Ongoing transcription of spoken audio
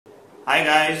Hi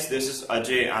guys, this is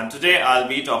Ajay and today I'll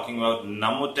be talking about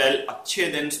Namotel Acche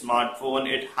smartphone.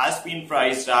 It has been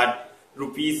priced at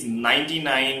rupees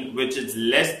 99, which is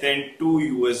less than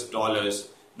 $2 US.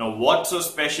 Now what's so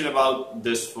special about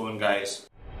this phone, guys?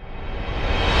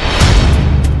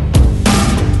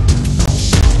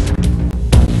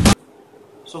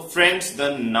 So friends, the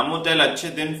Namotel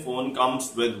Acche phone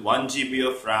comes with 1 GB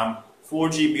of RAM, 4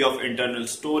 GB of internal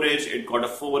storage. It got a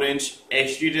 4-inch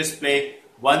HD display,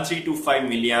 1325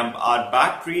 milliamp hour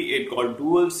battery. It got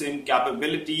dual SIM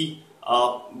capability.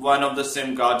 One of the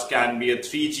SIM cards can be a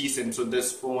 3G SIM, so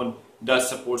this phone does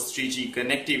support 3G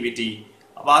connectivity.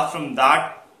 Apart from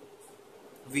that,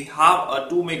 we have a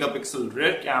 2 megapixel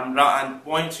rear camera and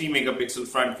 0.3 megapixel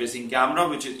front facing camera,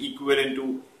 which is equivalent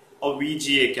to a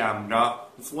VGA camera.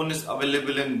 The phone is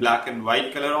available in black and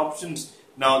white color options.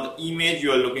 Now the image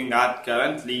you are looking at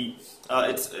currently,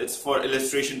 it's for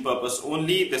illustration purpose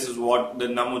only. This is what the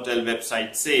Namotel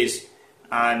website says,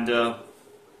 and the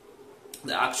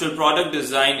actual product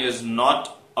design is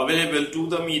not available to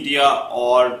the media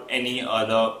or any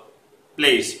other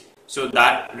place, so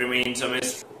that remains a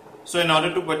mystery. So in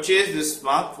order to purchase this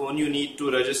smartphone, you need to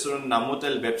register on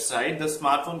Namotel website. The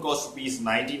smartphone costs rupees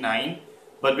 99,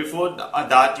 but before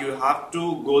that you have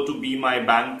to go to Be My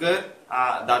Banker.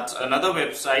 That's another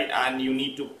website, and you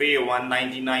need to pay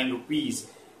 199 rupees.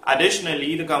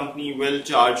 Additionally, the company will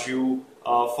charge you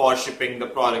for shipping the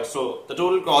product. So the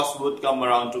total cost would come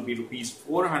around to be rupees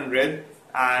 400,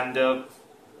 and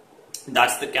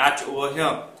that's the catch over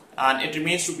here. And it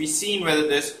remains to be seen whether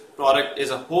this product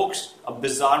is a hoax, a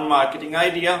bizarre marketing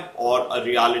idea, or a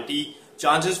reality.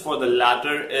 Chances for the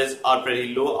latter are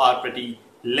pretty low, are pretty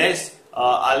less.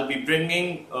 I'll be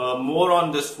bringing more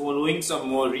on this phone, doing some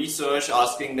more research,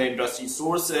 asking the industry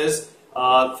sources.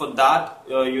 For that,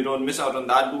 you don't miss out on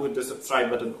that. Do hit the subscribe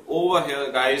button over here,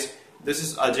 guys. This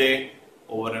is Ajay,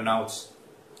 over and out.